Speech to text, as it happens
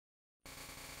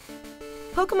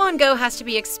Pokemon Go has to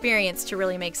be experienced to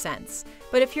really make sense,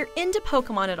 but if you're into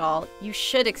Pokemon at all, you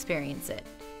should experience it.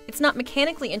 It's not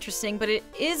mechanically interesting, but it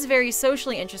is very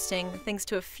socially interesting thanks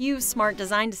to a few smart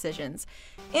design decisions,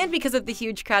 and because of the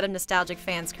huge crowd of nostalgic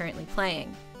fans currently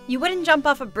playing. You wouldn't jump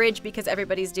off a bridge because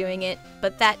everybody's doing it,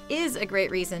 but that is a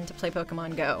great reason to play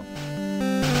Pokemon Go.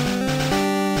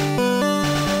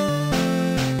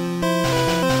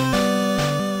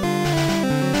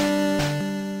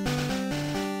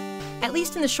 At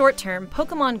least in the short term,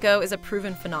 Pokemon Go is a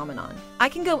proven phenomenon. I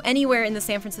can go anywhere in the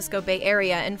San Francisco Bay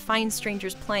Area and find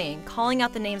strangers playing, calling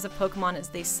out the names of Pokemon as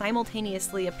they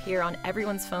simultaneously appear on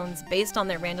everyone's phones based on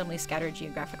their randomly scattered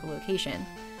geographical location.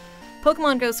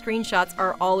 Pokemon Go screenshots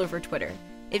are all over Twitter.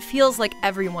 It feels like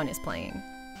everyone is playing.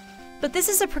 But this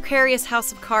is a precarious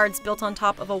house of cards built on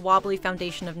top of a wobbly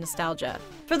foundation of nostalgia.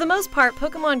 For the most part,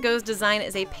 Pokemon Go's design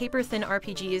as a paper-thin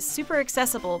RPG is super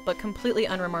accessible but completely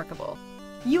unremarkable.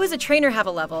 You as a trainer have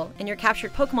a level, and your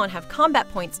captured Pokemon have combat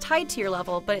points tied to your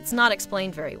level, but it's not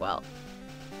explained very well.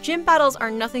 Gym battles are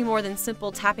nothing more than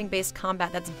simple tapping-based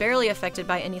combat that's barely affected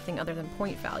by anything other than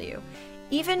point value.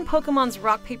 Even Pokemon's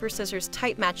rock, paper, scissors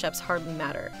type matchups hardly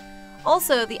matter.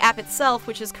 Also, the app itself,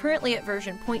 which is currently at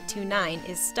version 0.29,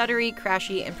 is stuttery,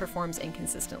 crashy, and performs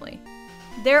inconsistently.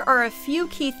 There are a few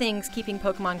key things keeping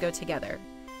Pokemon Go together.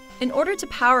 In order to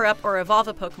power up or evolve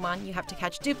a Pokemon, you have to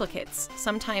catch duplicates,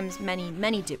 sometimes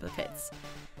many duplicates.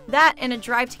 That, and a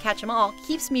drive to catch them all,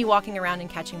 keeps me walking around and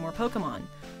catching more Pokemon.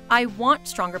 I want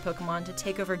stronger Pokemon to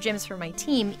take over gyms for my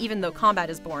team, even though combat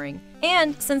is boring.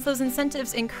 And since those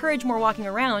incentives encourage more walking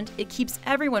around, it keeps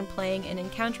everyone playing and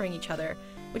encountering each other,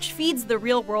 which feeds the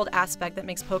real-world aspect that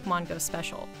makes Pokemon Go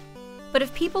special. But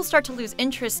if people start to lose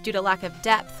interest due to lack of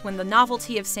depth when the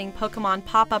novelty of seeing Pokemon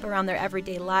pop up around their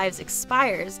everyday lives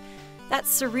expires, that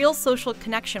surreal social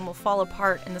connection will fall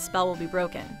apart and the spell will be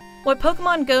broken. What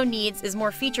Pokemon Go needs is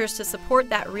more features to support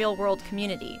that real-world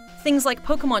community. Things like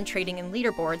Pokemon trading and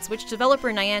leaderboards, which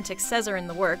developer Niantic says are in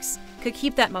the works, could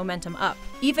keep that momentum up.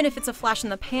 Even if it's a flash in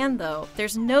the pan though,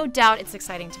 there's no doubt it's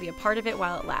exciting to be a part of it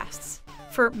while it lasts.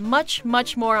 For much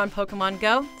more on Pokemon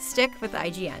Go, stick with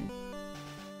IGN.